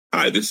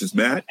Hi, this is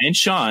Matt and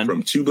Sean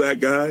from Two Black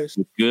Guys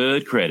with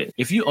Good Credit.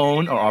 If you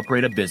own or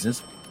operate a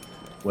business,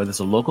 whether it's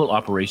a local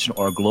operation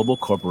or a global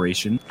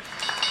corporation,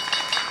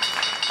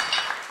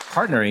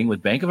 partnering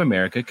with Bank of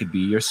America could be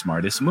your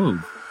smartest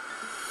move.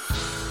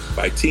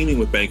 By teaming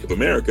with Bank of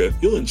America,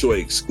 you'll enjoy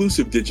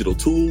exclusive digital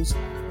tools,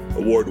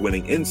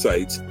 award-winning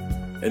insights,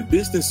 and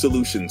business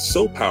solutions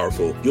so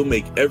powerful you'll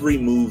make every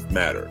move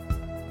matter.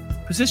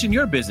 Position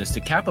your business to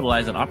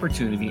capitalize on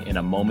opportunity in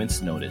a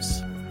moment's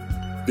notice.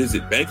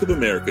 Visit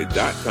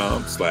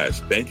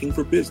bankofamerica.com/banking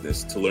for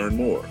business to learn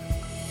more.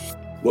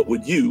 What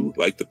would you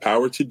like the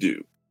power to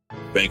do?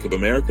 Bank of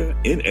America,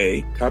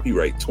 N.A.,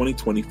 copyright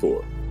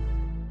 2024.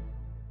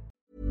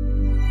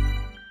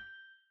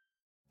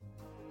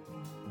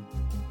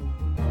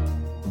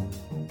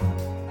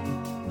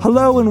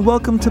 Hello and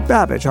welcome to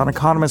Babbage on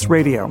Economist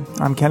Radio.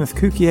 I'm Kenneth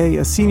Cukier,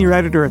 a senior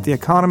editor at The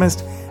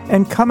Economist,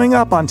 and coming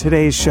up on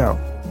today's show,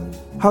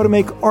 how to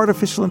make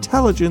artificial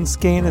intelligence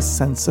gain a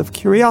sense of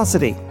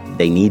curiosity.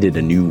 They needed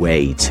a new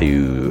way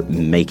to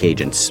make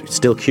agents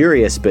still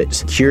curious,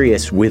 but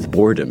curious with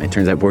boredom. It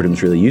turns out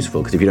boredom's really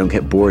useful because if you don't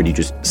get bored, you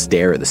just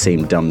stare at the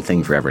same dumb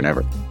thing forever and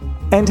ever.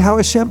 And how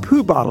a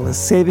shampoo bottle is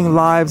saving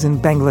lives in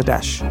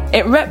Bangladesh.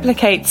 It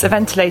replicates a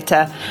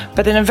ventilator,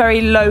 but in a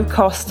very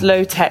low-cost,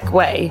 low-tech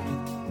way.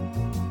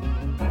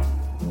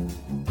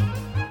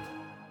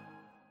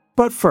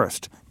 But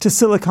first, to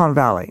Silicon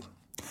Valley.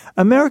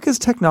 America's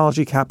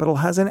technology capital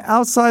has an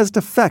outsized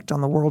effect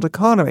on the world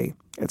economy,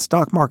 its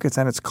stock markets,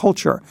 and its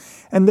culture,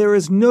 and there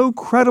is no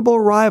credible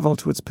rival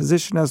to its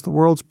position as the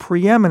world's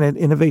preeminent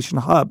innovation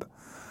hub.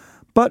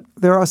 But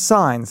there are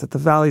signs that the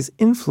Valley's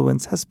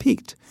influence has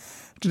peaked.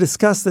 To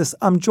discuss this,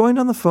 I'm joined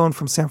on the phone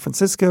from San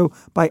Francisco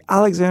by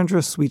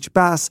Alexandra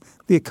Sweetsch-Bass,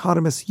 The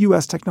Economist's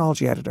U.S.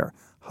 technology editor.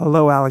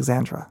 Hello,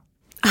 Alexandra.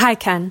 Hi,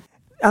 Ken.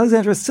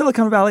 Alexandra,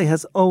 Silicon Valley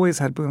has always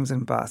had booms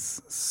and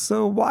busts.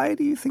 So why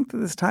do you think that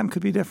this time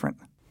could be different?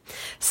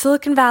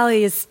 Silicon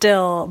Valley is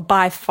still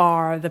by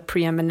far the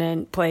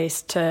preeminent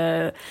place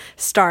to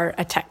start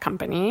a tech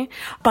company,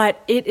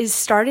 but it is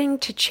starting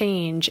to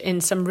change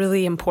in some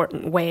really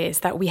important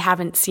ways that we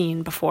haven't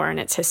seen before in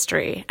its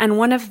history. And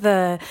one of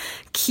the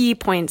key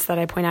points that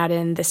I point out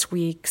in this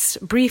week's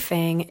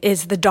briefing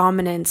is the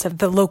dominance of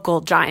the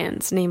local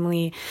giants,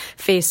 namely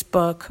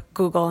Facebook,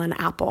 Google, and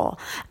Apple.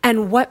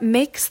 And what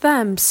makes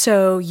them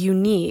so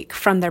unique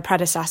from their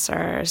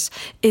predecessors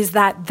is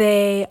that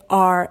they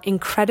are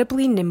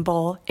incredibly nimble,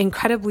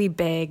 incredibly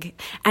big,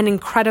 and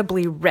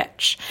incredibly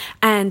rich.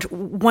 And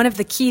one of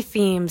the key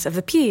themes of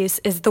the piece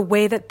is the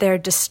way that they're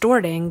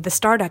distorting the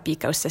startup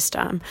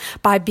ecosystem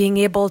by being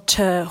able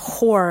to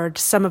hoard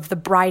some of the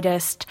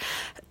brightest,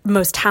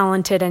 most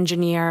talented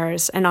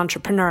engineers and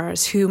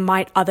entrepreneurs who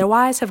might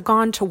otherwise have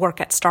gone to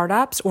work at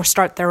startups or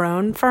start their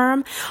own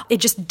firm. It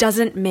just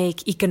doesn't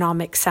make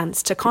economic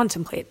sense to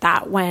contemplate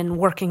that when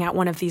working at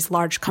one of these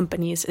large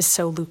companies is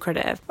so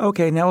lucrative.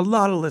 Okay, now a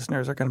lot of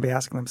listeners are going to be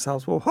asking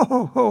themselves, well,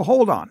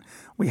 hold on.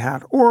 We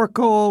had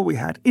Oracle, we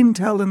had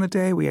Intel in the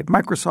day, we had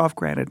Microsoft,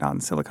 granted not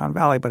in Silicon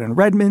Valley, but in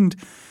Redmond.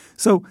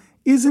 So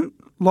isn't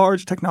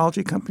large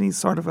technology companies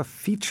sort of a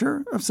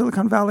feature of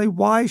Silicon Valley?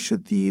 Why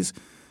should these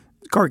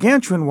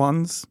gargantuan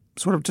ones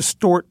sort of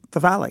distort the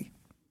valley?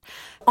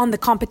 On the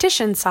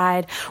competition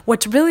side,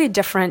 what's really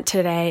different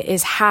today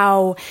is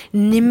how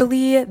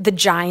nimbly the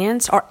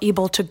giants are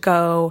able to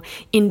go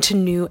into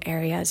new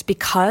areas.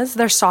 Because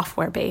they're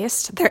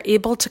software-based, they're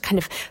able to kind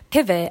of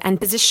pivot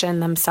and position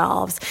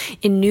themselves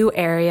in new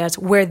areas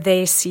where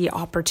they see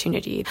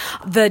opportunity.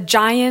 The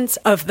giants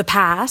of the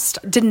past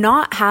did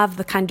not have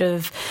the kind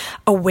of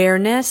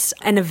awareness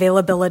and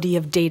availability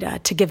of data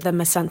to give them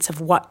a sense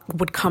of what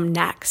would come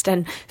next.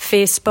 And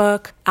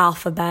Facebook,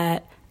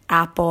 Alphabet,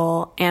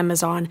 Apple,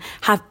 Amazon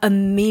have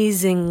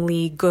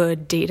amazingly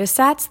good data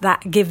sets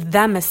that give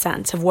them a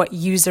sense of what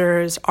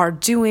users are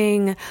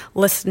doing,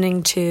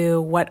 listening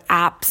to, what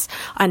apps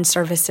and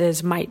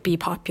services might be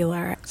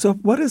popular. So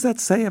what does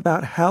that say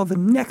about how the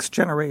next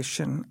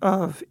generation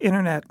of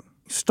internet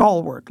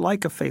stalwart,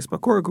 like a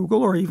Facebook or a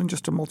Google or even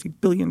just a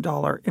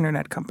multi-billion-dollar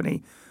internet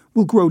company,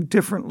 will grow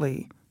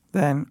differently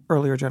than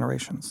earlier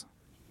generations?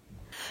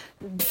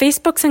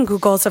 Facebooks and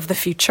Googles of the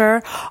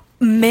future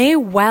may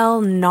well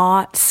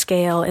not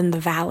scale in the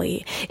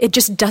valley. It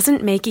just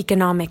doesn't make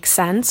economic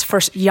sense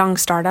for young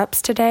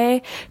startups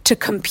today to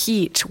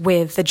compete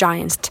with the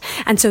giants.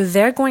 And so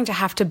they're going to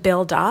have to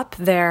build up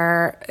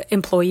their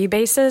employee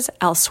bases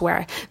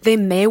elsewhere. They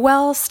may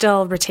well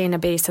still retain a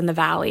base in the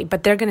valley,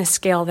 but they're going to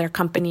scale their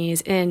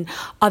companies in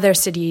other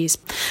cities.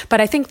 But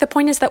I think the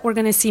point is that we're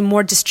going to see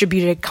more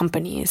distributed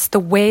companies.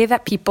 The way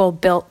that people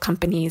built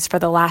companies for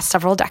the last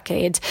several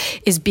decades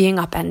is being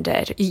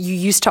upended. You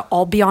used to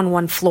all be on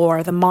one floor.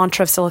 The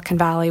mantra of Silicon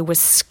Valley was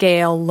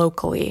scale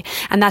locally,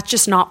 and that's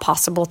just not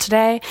possible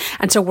today.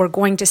 And so we're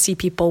going to see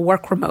people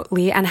work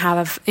remotely and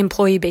have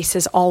employee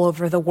bases all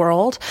over the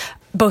world,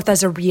 both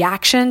as a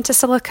reaction to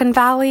Silicon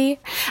Valley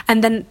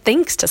and then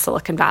thanks to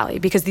Silicon Valley,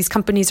 because these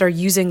companies are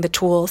using the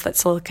tools that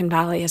Silicon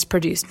Valley has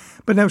produced.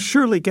 But now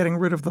surely getting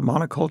rid of the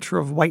monoculture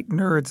of white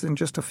nerds in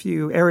just a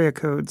few area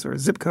codes or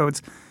zip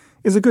codes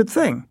is a good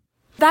thing.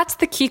 That's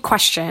the key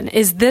question.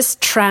 Is this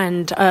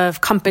trend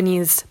of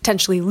companies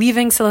potentially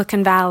leaving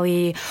Silicon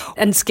Valley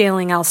and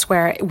scaling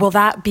elsewhere, will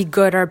that be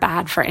good or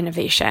bad for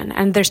innovation?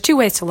 And there's two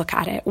ways to look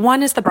at it.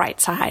 One is the bright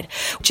side,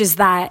 which is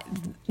that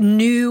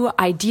new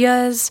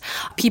ideas,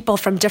 people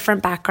from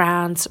different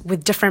backgrounds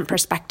with different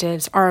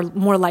perspectives are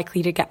more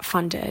likely to get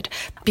funded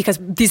because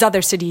these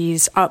other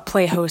cities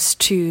play host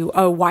to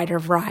a wider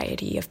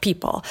variety of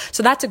people.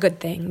 So that's a good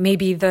thing.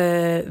 Maybe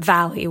the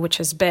Valley, which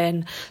has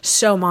been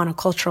so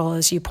monocultural,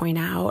 as you point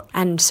out,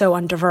 and so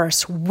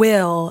undiverse,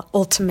 will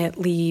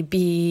ultimately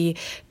be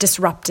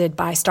disrupted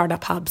by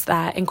startup hubs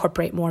that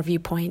incorporate more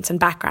viewpoints and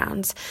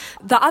backgrounds.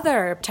 The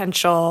other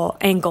potential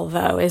angle,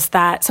 though, is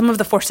that some of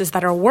the forces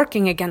that are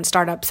working against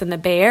startups in the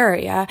Bay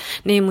Area,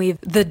 namely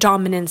the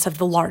dominance of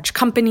the large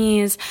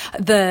companies,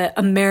 the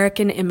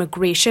American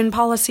immigration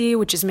policy,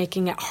 which is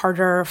making it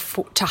harder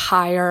to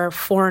hire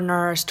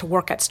foreigners to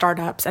work at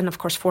startups. And of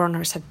course,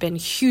 foreigners have been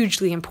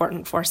hugely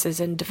important forces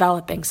in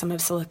developing some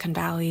of Silicon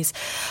Valley's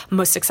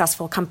most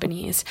successful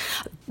companies.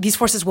 These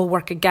forces will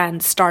work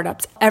against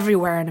startups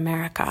everywhere in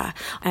America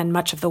and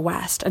much of the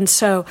West. And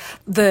so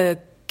the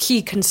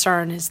key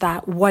concern is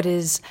that what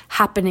is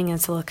happening in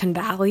Silicon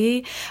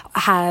Valley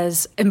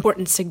has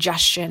important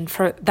suggestion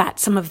for that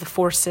some of the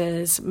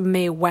forces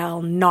may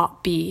well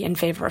not be in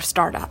favor of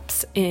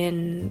startups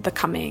in the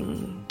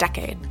coming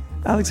decade.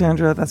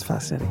 Alexandra, that's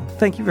fascinating.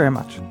 Thank you very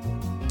much.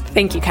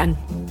 Thank you, Ken.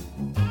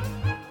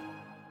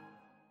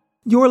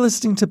 You're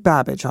listening to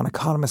Babbage on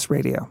Economist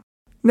Radio.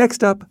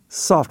 Next up,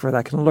 software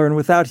that can learn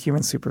without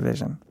human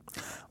supervision.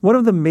 One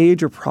of the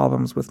major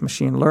problems with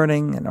machine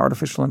learning and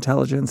artificial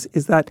intelligence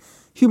is that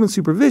human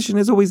supervision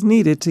is always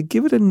needed to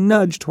give it a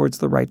nudge towards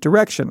the right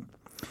direction.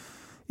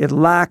 It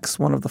lacks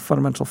one of the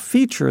fundamental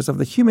features of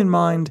the human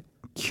mind,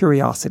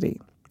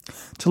 curiosity.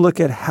 To look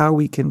at how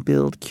we can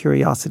build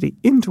curiosity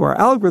into our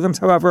algorithms,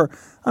 however,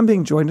 I'm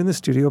being joined in the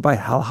studio by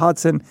Hal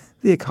Hodson,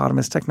 the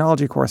Economist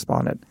technology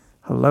correspondent.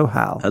 Hello,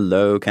 Hal.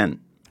 Hello, Ken.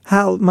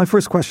 Hal, my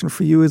first question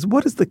for you is,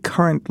 what is the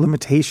current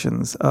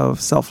limitations of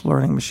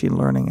self-learning, machine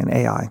learning, and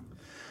AI?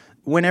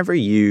 Whenever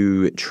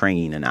you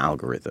train an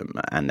algorithm,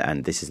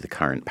 and this is the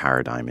current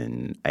paradigm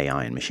in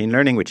AI and machine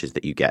learning, which is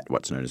that you get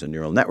what's known as a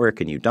neural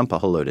network and you dump a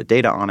whole load of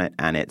data on it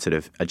and it sort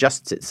of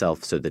adjusts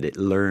itself so that it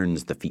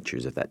learns the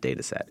features of that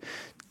data set.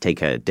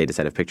 Take a data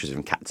set of pictures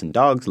of cats and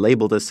dogs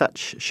labeled as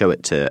such, show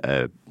it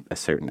to a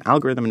certain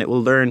algorithm, and it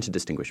will learn to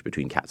distinguish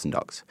between cats and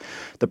dogs.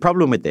 The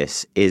problem with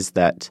this is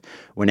that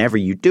whenever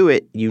you do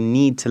it, you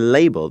need to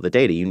label the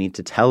data. You need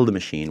to tell the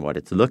machine what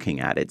it's looking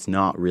at. It's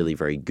not really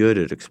very good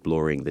at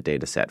exploring the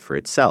data set for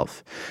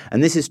itself.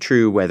 And this is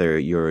true whether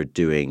you're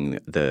doing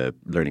the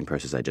learning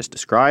process I just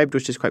described,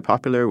 which is quite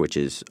popular, which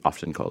is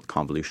often called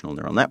convolutional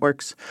neural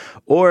networks,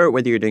 or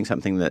whether you're doing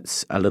something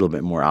that's a little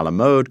bit more a la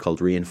mode called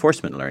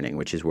reinforcement learning,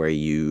 which is where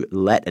you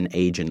let an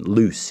agent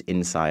loose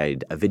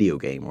inside a video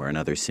game or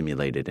another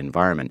simulated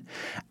environment,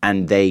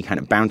 and they kind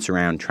of bounce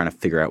around trying to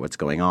figure out what's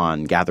going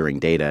on, gathering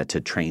data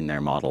to train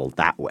their model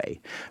that way.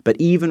 But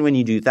even when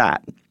you do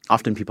that,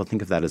 often people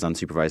think of that as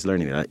unsupervised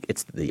learning. They're like,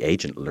 it's the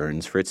agent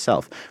learns for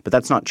itself. But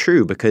that's not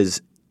true,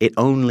 because it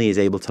only is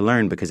able to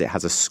learn because it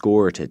has a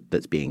score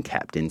that's being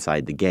kept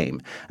inside the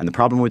game. And the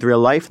problem with real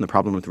life and the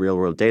problem with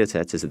real-world data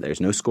sets is that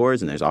there's no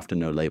scores and there's often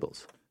no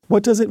labels.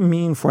 What does it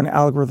mean for an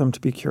algorithm to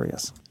be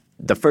curious?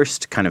 The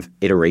first kind of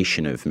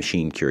iteration of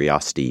machine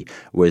curiosity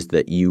was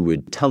that you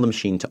would tell the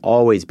machine to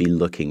always be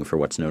looking for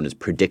what's known as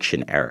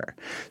prediction error.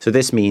 So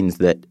this means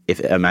that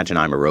imagine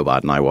I'm a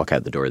robot and I walk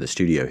out the door of the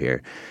studio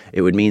here,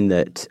 it would mean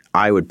that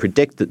I would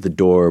predict that the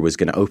door was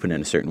going to open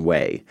in a certain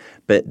way,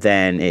 but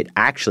then it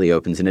actually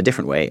opens in a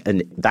different way.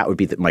 And that would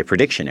be my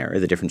prediction error,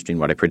 the difference between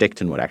what I predict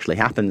and what actually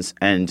happens.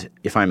 And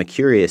if I'm a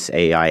curious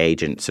AI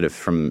agent sort of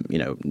from,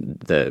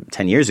 the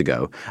 10 years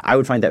ago, I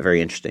would find that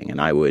very interesting.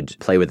 And I would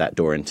play with that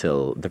door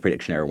until the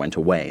prediction error went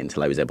away,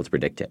 until I was able to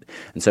predict it.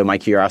 And so my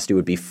curiosity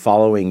would be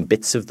following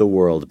bits of the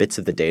world, bits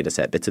of the data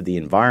set, bits of the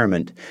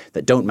environment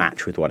that don't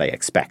match with what I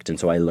expect. And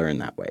so I learn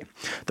that way.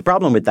 The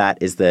problem with that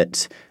is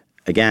that,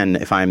 again,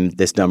 if I'm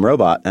this dumb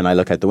robot and I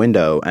look out the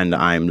window and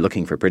I'm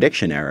looking for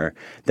prediction error,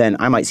 then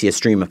I might see a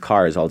stream of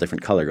cars all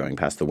different color going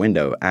past the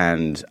window,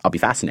 and I'll be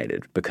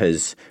fascinated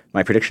because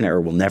my prediction error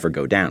will never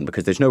go down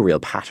because there's no real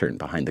pattern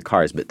behind the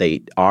cars, but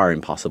they are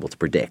impossible to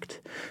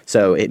predict.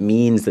 So it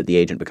means that the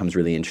agent becomes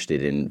really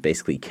interested in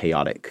basically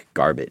chaotic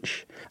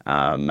garbage.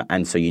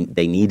 And so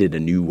they needed a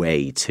new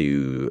way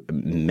to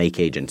make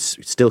agents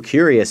still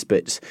curious,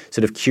 but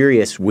sort of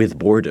curious with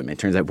boredom. It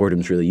turns out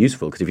boredom's really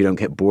useful because if you don't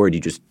get bored,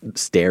 you just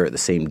stare at the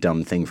same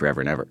dumb thing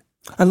forever and ever.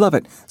 I love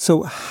it.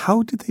 So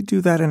how did they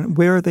do that, and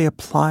where are they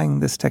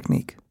applying this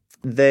technique?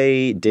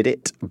 They did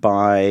it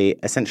by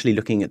essentially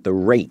looking at the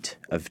rate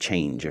of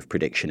change of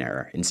prediction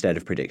error instead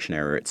of prediction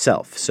error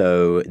itself.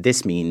 So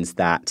this means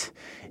that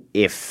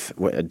if,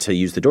 to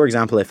use the door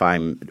example, if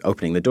I'm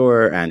opening the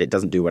door and it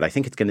doesn't do what I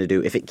think it's going to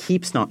do, if it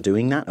keeps not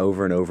doing that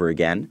over and over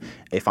again,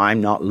 if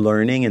I'm not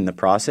learning in the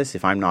process,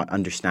 if I'm not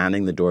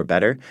understanding the door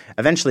better,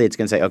 eventually it's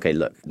going to say, okay,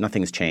 look,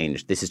 nothing's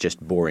changed. This is just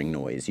boring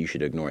noise. You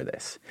should ignore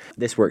this.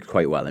 This worked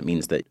quite well. It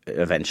means that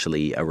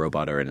eventually a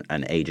robot or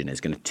an agent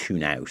is going to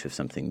tune out of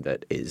something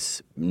that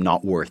is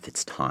not worth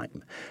its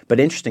time. But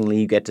interestingly,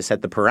 you get to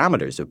set the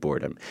parameters of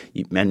boredom.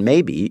 And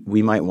maybe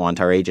we might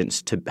want our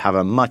agents to have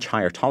a much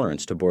higher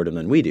tolerance to boredom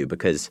than we do,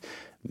 because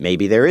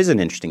maybe there is an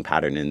interesting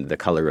pattern in the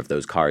color of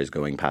those cars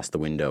going past the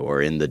window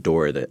or in the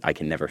door that I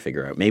can never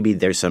figure out. Maybe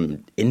there's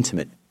some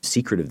intimate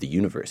secret of the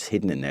universe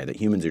hidden in there that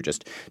humans are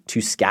just too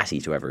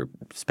scatty to ever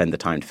spend the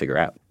time to figure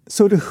out.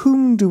 So to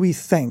whom do we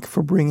thank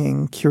for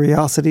bringing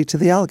curiosity to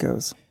the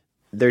algos?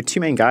 There are two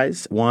main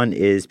guys. One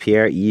is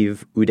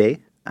Pierre-Yves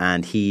Houdet,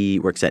 and he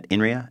works at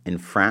INRIA in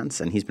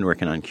France, and he's been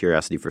working on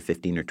Curiosity for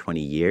 15 or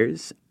 20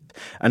 years.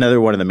 Another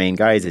one of the main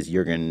guys is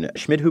Jürgen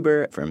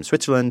Schmidhuber from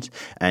Switzerland,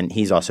 and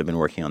he's also been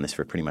working on this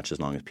for pretty much as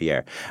long as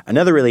Pierre.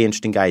 Another really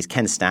interesting guy is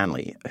Ken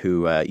Stanley,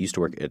 who used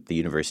to work at the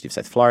University of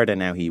South Florida.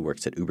 Now he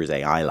works at Uber's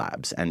AI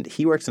Labs, and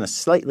he works in a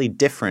slightly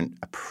different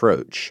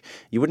approach.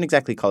 You wouldn't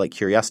exactly call it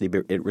curiosity,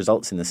 but it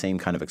results in the same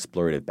kind of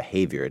explorative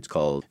behavior. It's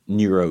called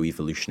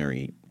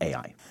neuroevolutionary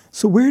AI.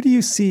 So where do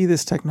you see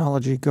this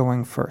technology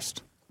going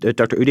first?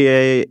 Dr.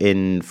 Houdet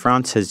in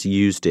France has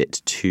used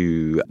it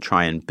to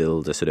try and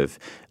build a sort of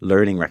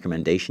learning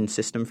recommendation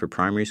system for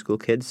primary school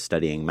kids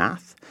studying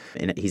math.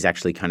 And he's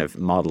actually kind of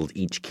modeled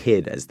each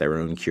kid as their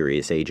own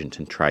curious agent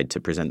and tried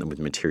to present them with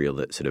material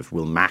that sort of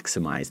will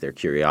maximize their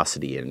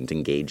curiosity and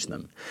engage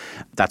them.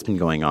 That's been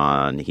going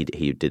on. He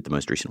did the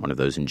most recent one of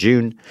those in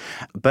June.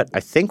 But I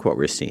think what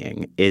we're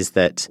seeing is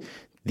that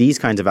these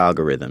kinds of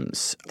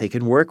algorithms, they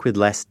can work with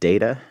less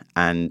data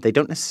and they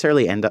don't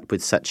necessarily end up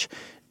with such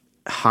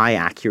high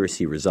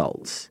accuracy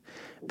results.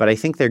 But I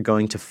think they're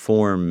going to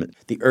form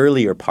the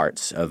earlier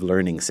parts of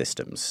learning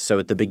systems. So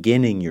at the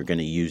beginning, you're going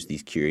to use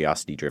these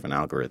curiosity-driven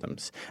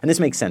algorithms. And this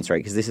makes sense, right?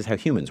 Because this is how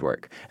humans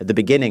work. At the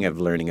beginning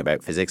of learning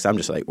about physics, I'm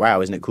just like,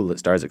 wow, isn't it cool that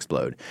stars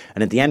explode?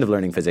 And at the end of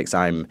learning physics,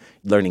 I'm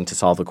learning to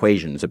solve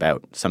equations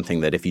about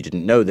something that if you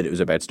didn't know that it was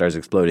about stars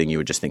exploding, you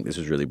would just think this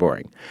was really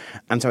boring.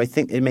 And so I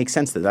think it makes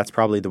sense that that's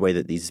probably the way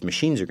that these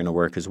machines are going to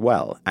work as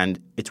well.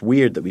 And it's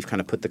weird that we've kind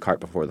of put the cart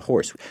before the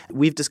horse.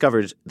 We've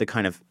discovered the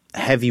kind of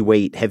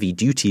heavyweight,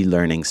 heavy-duty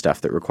learning stuff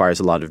that requires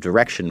a lot of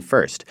direction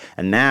first.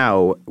 And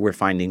now we're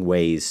finding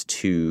ways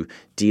to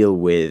deal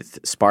with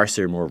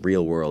sparser, more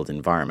real-world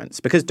environments.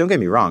 Because don't get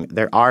me wrong,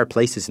 there are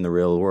places in the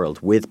real world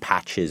with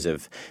patches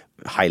of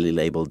highly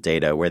labeled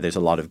data where there's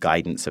a lot of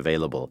guidance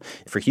available.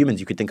 For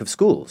humans, you could think of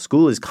school.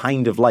 School is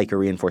kind of like a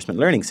reinforcement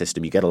learning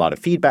system. You get a lot of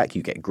feedback,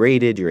 you get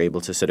graded, you're able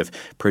to sort of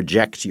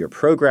project your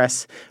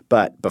progress.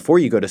 But before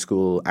you go to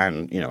school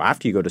and,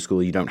 after you go to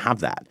school, you don't have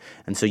that.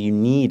 And so you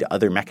need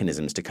other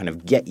mechanisms to kind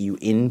of get you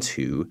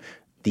into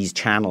these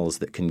channels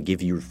that can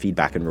give you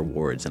feedback and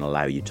rewards and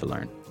allow you to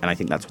learn. And I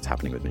think that's what's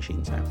happening with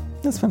machines now.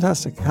 That's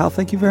fantastic. Hal,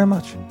 thank you very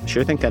much.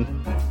 Sure thing, Ken.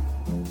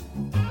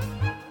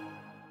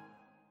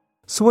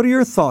 So what are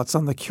your thoughts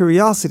on the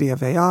curiosity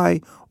of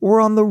AI or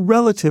on the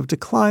relative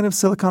decline of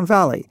Silicon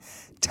Valley?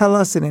 Tell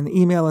us in an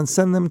email and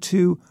send them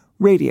to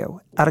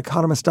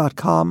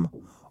radio@economist.com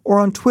or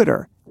on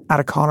Twitter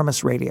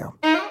 @EconomistRadio.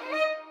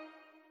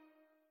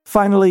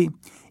 Finally,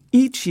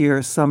 each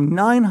year some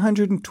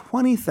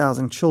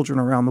 920,000 children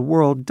around the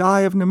world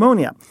die of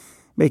pneumonia,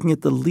 making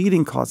it the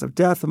leading cause of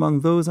death among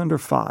those under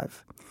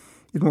 5.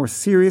 In more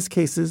serious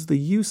cases, the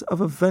use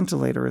of a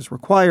ventilator is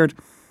required,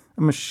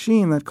 a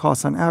machine that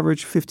costs on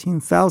average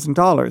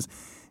 $15,000,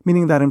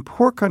 meaning that in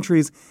poor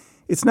countries,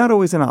 it's not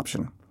always an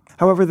option.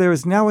 However, there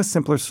is now a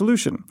simpler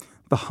solution,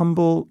 the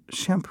humble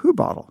shampoo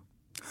bottle.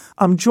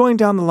 I'm joined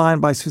down the line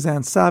by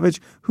Suzanne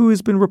Savage, who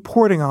has been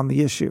reporting on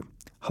the issue.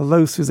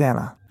 Hello,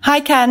 Susanna.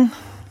 Hi, Ken.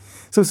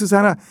 So,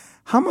 Susanna,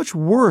 how much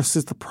worse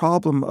is the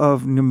problem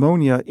of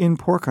pneumonia in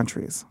poor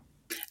countries?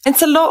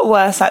 It's a lot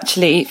worse,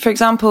 actually. For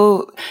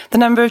example, the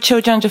number of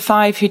children under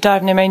 5 who die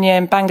of pneumonia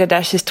in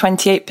Bangladesh is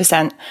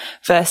 28%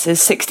 versus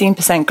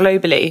 16%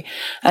 globally.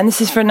 And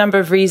this is for a number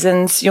of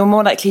reasons. You're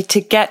more likely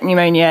to get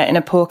pneumonia in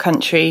a poor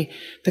country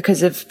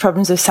because of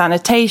problems of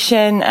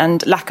sanitation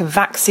and lack of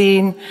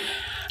vaccine.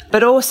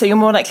 But also you're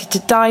more likely to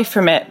die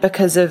from it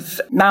because of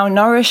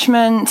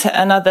malnourishment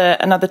and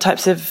other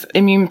types of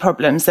immune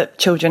problems that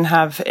children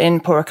have in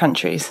poorer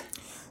countries.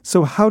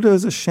 So how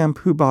does a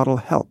shampoo bottle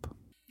help?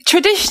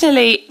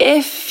 Traditionally,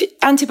 if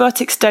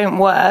antibiotics don't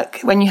work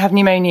when you have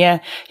pneumonia,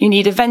 you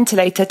need a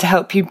ventilator to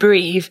help you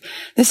breathe.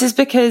 This is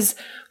because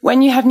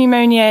when you have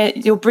pneumonia,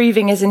 your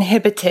breathing is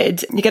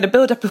inhibited. You get a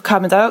buildup of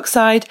carbon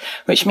dioxide,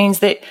 which means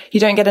that you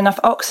don't get enough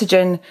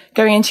oxygen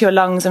going into your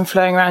lungs and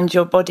flowing around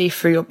your body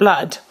through your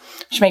blood,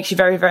 which makes you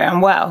very, very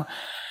unwell.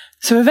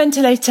 So a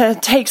ventilator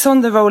takes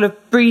on the role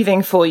of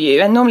breathing for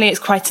you, and normally it's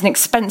quite an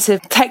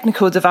expensive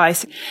technical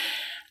device.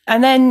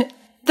 And then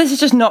This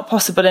is just not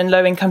possible in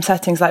low-income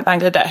settings like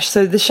Bangladesh.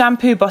 So the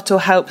shampoo bottle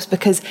helps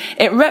because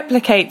it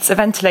replicates a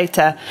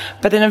ventilator,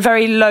 but in a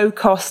very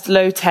low-cost,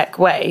 low-tech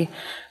way.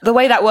 The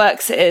way that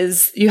works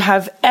is you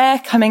have air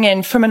coming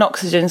in from an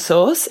oxygen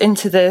source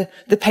into the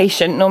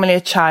patient, normally a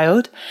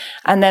child,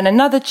 and then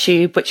another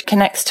tube which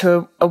connects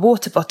to a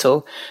water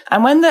bottle.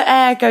 And when the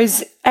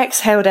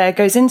exhaled air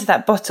goes into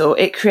that bottle,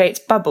 it creates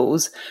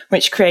bubbles,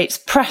 which creates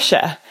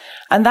pressure.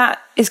 And that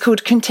is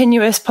called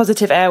continuous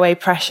positive airway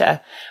pressure,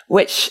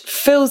 which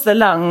fills the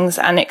lungs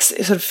and it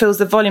sort of fills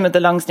the volume of the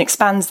lungs and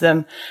expands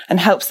them and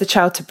helps the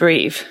child to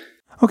breathe.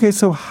 Okay,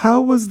 so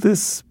how was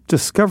this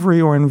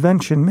discovery or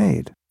invention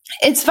made?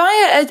 It's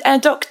via a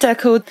doctor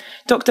called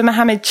Dr.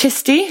 Mohammed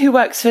Chisti, who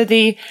works for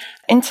the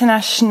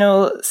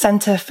International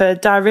Center for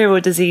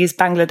Diarrheal Disease,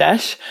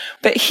 Bangladesh.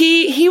 But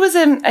he was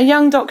a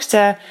young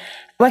doctor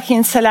working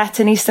in Sylhet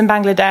in eastern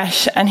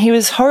Bangladesh, and he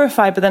was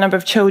horrified by the number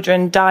of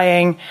children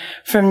dying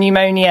from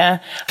pneumonia,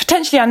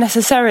 potentially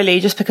unnecessarily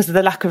just because of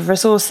the lack of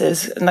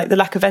resources and like the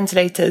lack of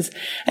ventilators.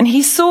 And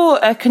he saw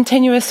a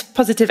continuous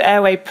positive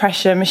airway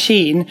pressure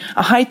machine,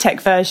 a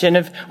high-tech version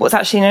of what's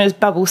actually known as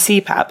bubble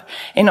CPAP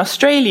in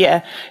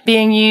Australia,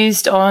 being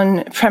used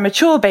on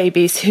premature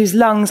babies whose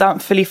lungs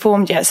aren't fully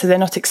formed yet, so they're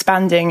not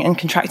expanding and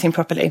contracting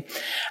properly.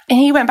 And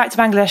he went back to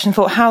Bangladesh and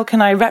thought, how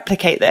can I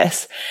replicate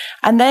this?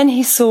 And then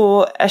he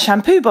saw a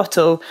shampoo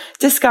bottle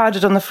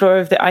discarded on the floor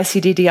of the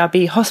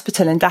ICDDRB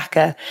hospital in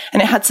Dhaka,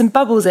 and it had some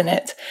bubbles in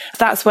it.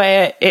 That's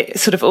where it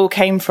sort of all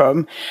came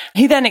from.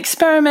 He then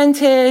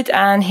experimented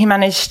and he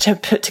managed to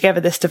put together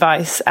this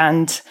device,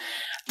 and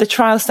the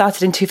trial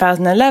started in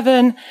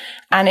 2011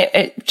 and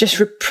it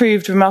just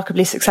proved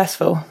remarkably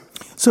successful.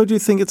 So do you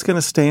think it's going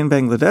to stay in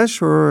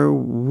Bangladesh or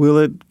will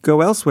it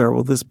go elsewhere?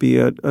 Will this be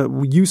a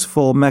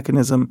useful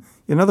mechanism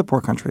in other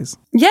poor countries?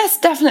 Yes,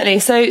 definitely.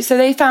 So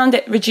they found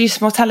it reduced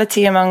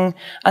mortality among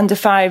under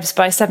fives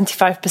by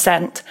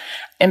 75%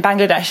 in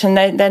Bangladesh.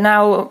 And they're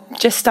now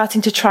just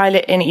starting to trial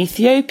it in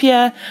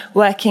Ethiopia,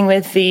 working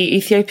with the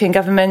Ethiopian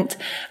government.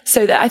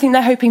 So I think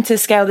they're hoping to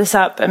scale this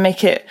up and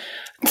make it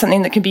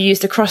something that can be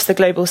used across the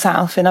global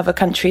south in other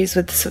countries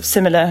with sort of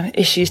similar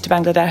issues to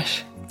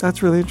Bangladesh.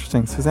 That's really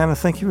interesting. Susanna,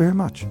 thank you very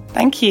much.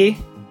 Thank you.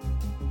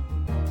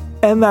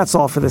 And that's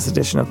all for this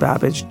edition of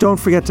Babbage. Don't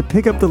forget to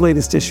pick up the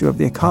latest issue of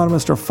The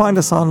Economist or find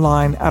us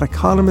online at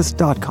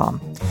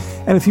economist.com.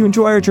 And if you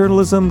enjoy our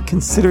journalism,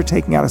 consider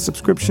taking out a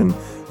subscription.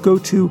 Go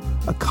to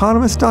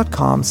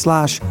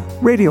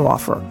economist.com/radio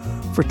offer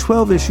for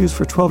 12 issues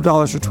for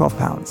 $12 or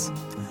 £12.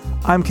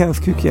 I'm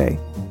Kenneth Cukier.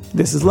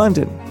 This is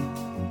London.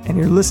 And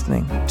you're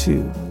listening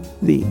to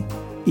the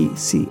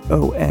ECONOMIST.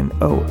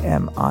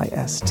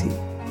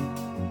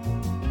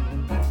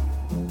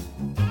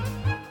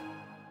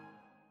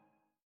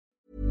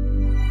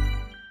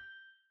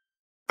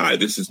 Hi,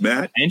 this is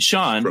Matt and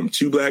Sean from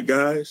Two Black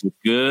Guys with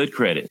Good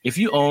Credit. If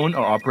you own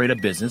or operate a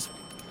business,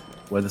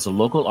 whether it's a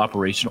local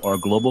operation or a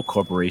global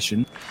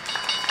corporation,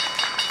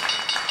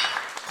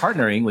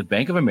 partnering with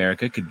Bank of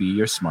America could be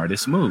your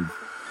smartest move.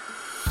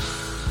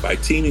 By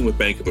teaming with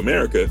Bank of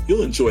America,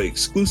 you'll enjoy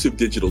exclusive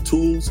digital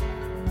tools,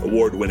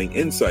 award-winning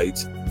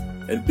insights,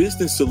 and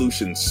business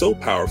solutions so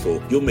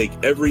powerful you'll make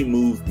every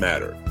move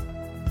matter.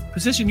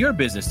 Position your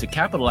business to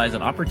capitalize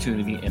on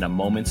opportunity in a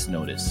moment's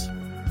notice.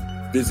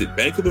 Visit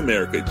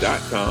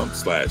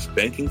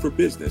bankofamerica.com/banking for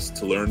business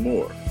to learn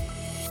more.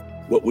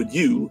 What would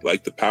you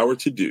like the power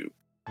to do?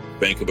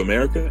 Bank of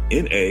America,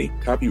 N.A.,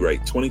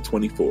 copyright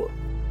 2024.